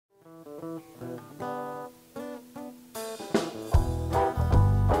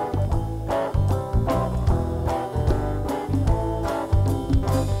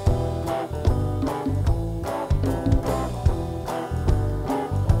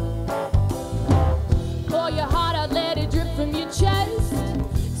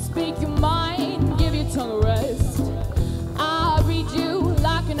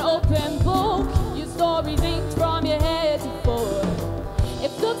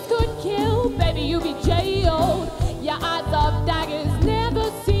baby, you be jailed. Your eyes of daggers never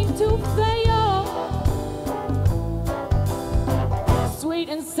seem to fail. Sweet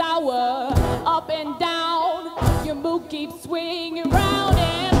and sour, up and down, your mood keeps swinging round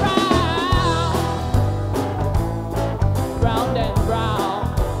and round, round and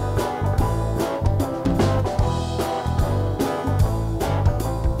round.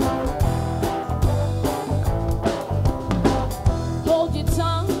 Hold your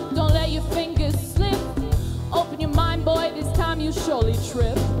tongue, don't let your fingers slip. Open your mind, boy, this time you surely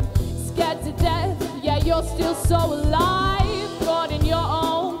trip. Scared to death, yeah, you're still so alive. Caught in your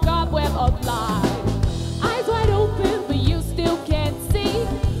own cobweb of life. Eyes wide open, but you still can't see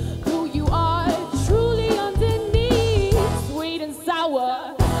who you are truly underneath. Sweet and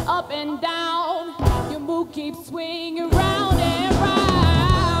sour, up and down, your mood keeps swinging round and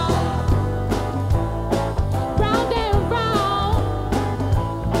round, round and round.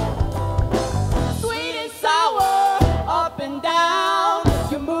 Sweet and sour, up and down,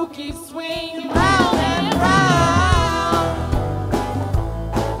 your mood keeps swinging round and round,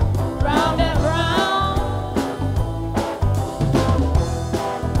 round and round.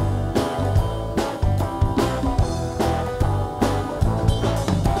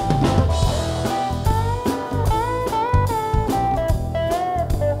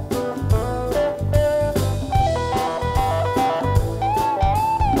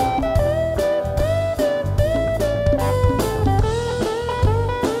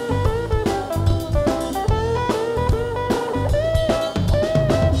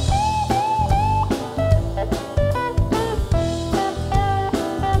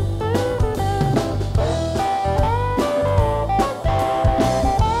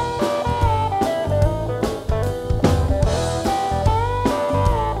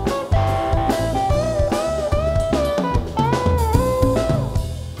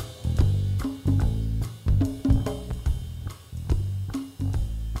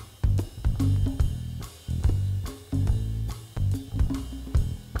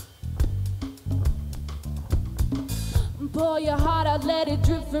 Pour your heart out, let it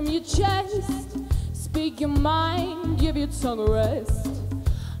drip from your chest. Speak your mind, give your tongue a rest.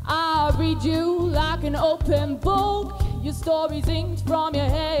 I'll read you like an open book. Your story's inked from your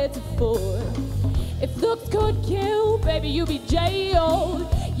head to foot. If looks could kill, baby, you be jailed.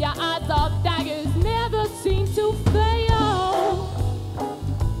 Your eyes of daggers never seem to fail.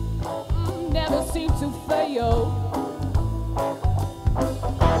 Never seem to fail.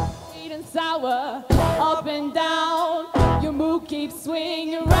 Sweet and sour, up and down, your mood keeps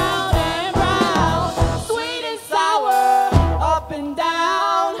swinging round and round. Sweet and sour, up and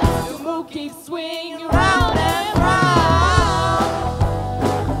down, your mood keeps swinging round and round,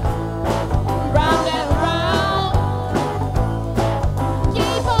 round and round.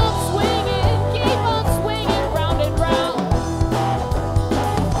 Keep on swinging round and round.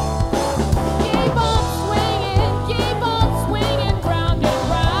 Keep on swinging round and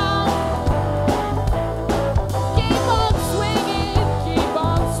round. Keep on swinging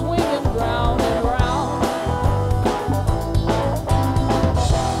round and round.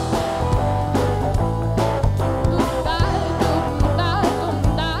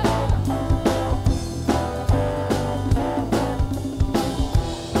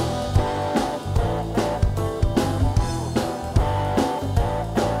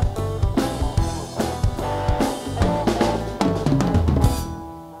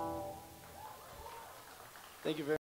 Thank you very much.